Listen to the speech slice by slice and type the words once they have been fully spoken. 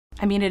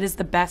I mean, it is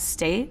the best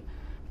state,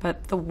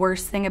 but the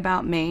worst thing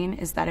about Maine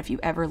is that if you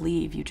ever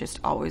leave, you just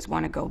always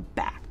want to go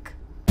back.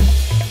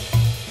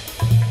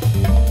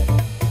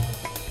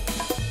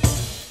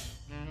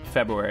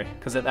 February,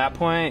 because at that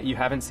point, you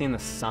haven't seen the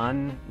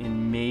sun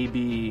in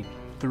maybe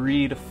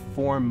 3 to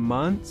 4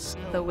 months.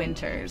 The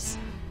winters.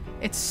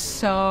 It's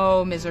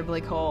so miserably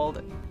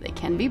cold. They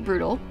can be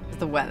brutal.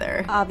 The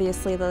weather.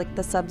 Obviously,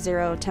 the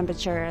sub-zero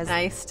temperatures.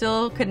 I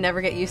still could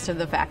never get used to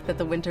the fact that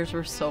the winters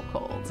were so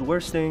cold. The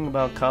worst thing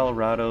about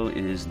Colorado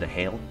is the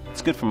hail.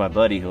 It's good for my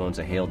buddy who owns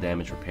a hail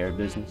damage repair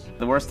business.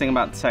 The worst thing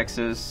about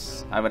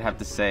Texas, I would have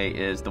to say,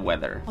 is the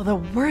weather. Well, the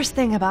worst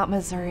thing about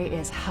Missouri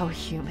is how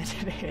humid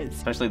it is.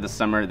 Especially the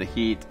summer, the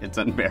heat, it's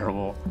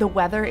unbearable. The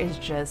weather is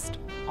just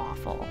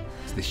awful.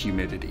 It's the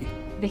humidity.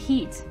 The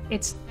heat.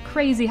 It's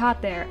crazy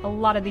hot there a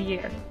lot of the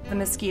year. The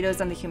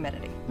mosquitoes and the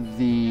humidity.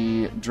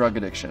 The drug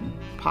addiction.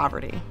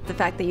 Poverty. The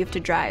fact that you have to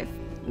drive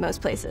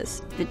most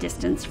places. The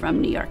distance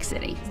from New York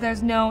City.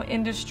 There's no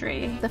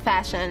industry. The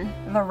fashion.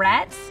 The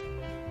rats.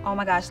 Oh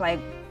my gosh, like.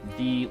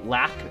 The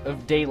lack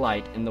of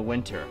daylight in the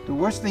winter. The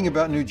worst thing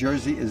about New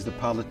Jersey is the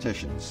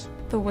politicians.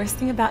 The worst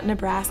thing about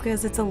Nebraska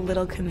is it's a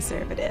little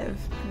conservative.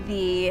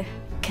 The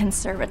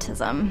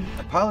conservatism.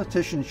 A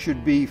politician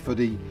should be for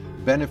the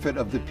benefit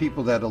of the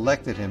people that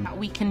elected him.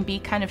 We can be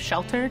kind of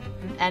sheltered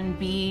and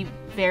be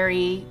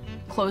very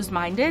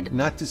closed-minded.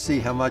 Not to see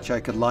how much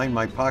I could line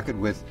my pocket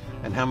with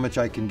and how much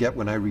I can get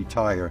when I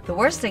retire. The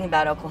worst thing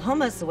about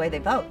Oklahoma is the way they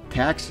vote.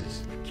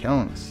 Taxes,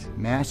 killing us.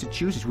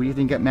 Massachusetts, we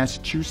even got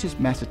Massachusetts,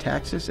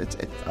 taxes. It's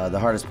the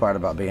hardest part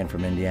about being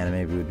from Indiana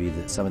maybe would be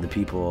that some of the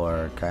people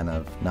are kind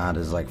of not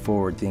as like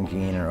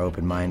forward-thinking or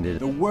open-minded.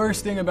 The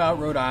worst thing about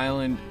Rhode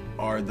Island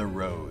are the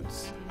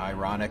roads,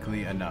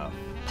 ironically enough.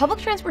 Public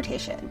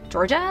transportation.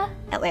 Georgia,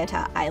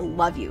 Atlanta, I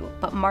love you,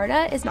 but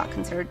MARTA is not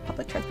considered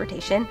public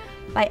transportation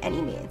by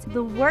any means.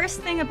 The worst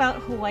thing about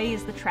Hawaii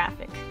is the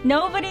traffic.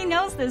 Nobody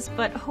knows this,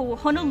 but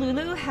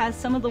Honolulu has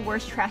some of the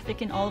worst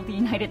traffic in all of the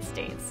United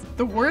States.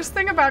 The worst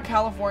thing about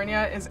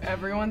California is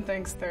everyone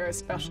thinks they're a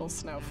special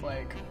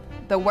snowflake.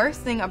 The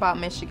worst thing about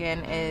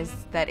Michigan is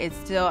that it's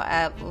still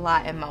at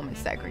lot and moment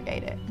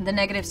segregated. The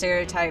negative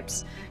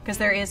stereotypes, because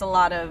there is a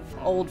lot of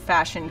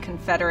old-fashioned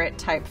Confederate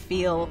type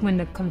feel. When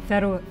the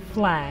Confederate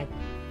flag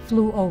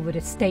flew over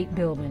the state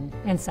building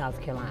in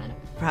South Carolina.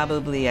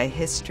 Probably a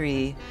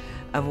history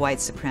of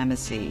white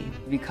supremacy.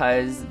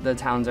 Because the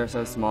towns are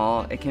so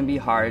small, it can be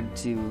hard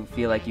to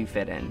feel like you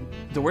fit in.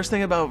 The worst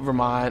thing about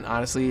Vermont,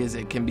 honestly, is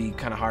it can be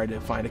kind of hard to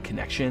find a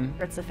connection.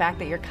 It's the fact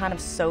that you're kind of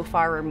so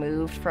far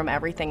removed from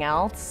everything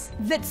else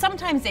that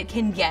sometimes it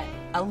can get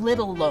a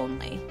little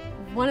lonely.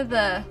 One of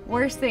the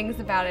worst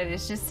things about it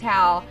is just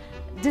how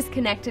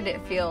disconnected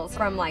it feels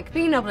from like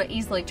being able to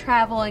easily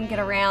travel and get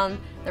around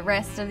the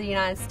rest of the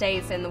United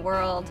States and the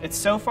world. It's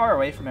so far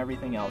away from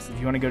everything else. If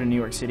you want to go to New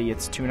York City,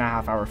 it's a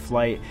 2.5-hour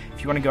flight.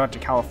 If you want to go out to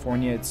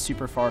California, it's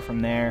super far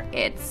from there.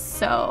 It's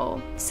so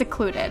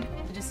secluded.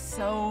 Just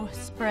so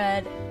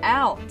spread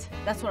out.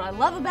 That's what I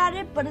love about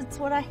it, but it's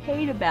what I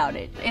hate about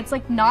it. It's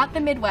like not the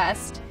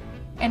Midwest,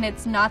 and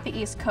it's not the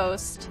East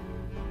Coast.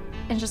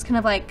 It's just kind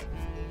of like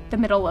the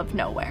middle of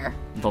nowhere.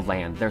 The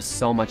land. There's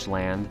so much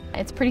land.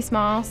 It's pretty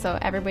small, so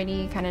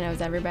everybody kind of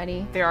knows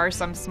everybody. There are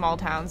some small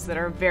towns that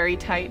are very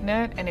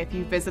tight-knit, and if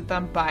you visit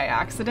them by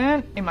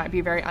accident, it might be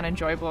a very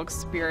unenjoyable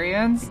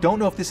experience. Don't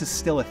know if this is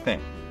still a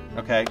thing,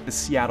 okay? The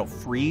Seattle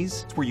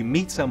Freeze. It's where you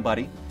meet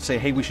somebody, say,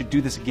 hey, we should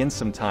do this again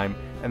sometime,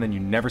 and then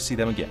you never see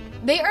them again.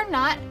 They are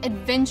not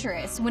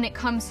adventurous when it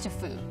comes to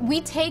food.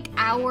 We take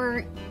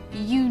our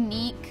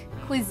unique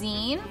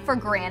cuisine for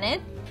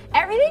granted.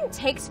 Everything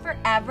takes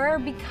forever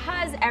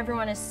because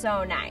everyone is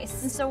so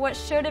nice. And so what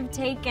should have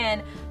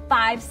taken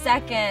 5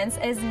 seconds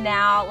is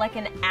now like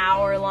an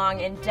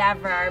hour-long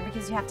endeavor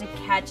because you have to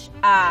catch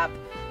up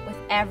with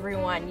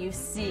everyone you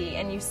see,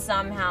 and you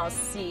somehow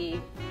see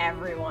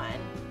everyone.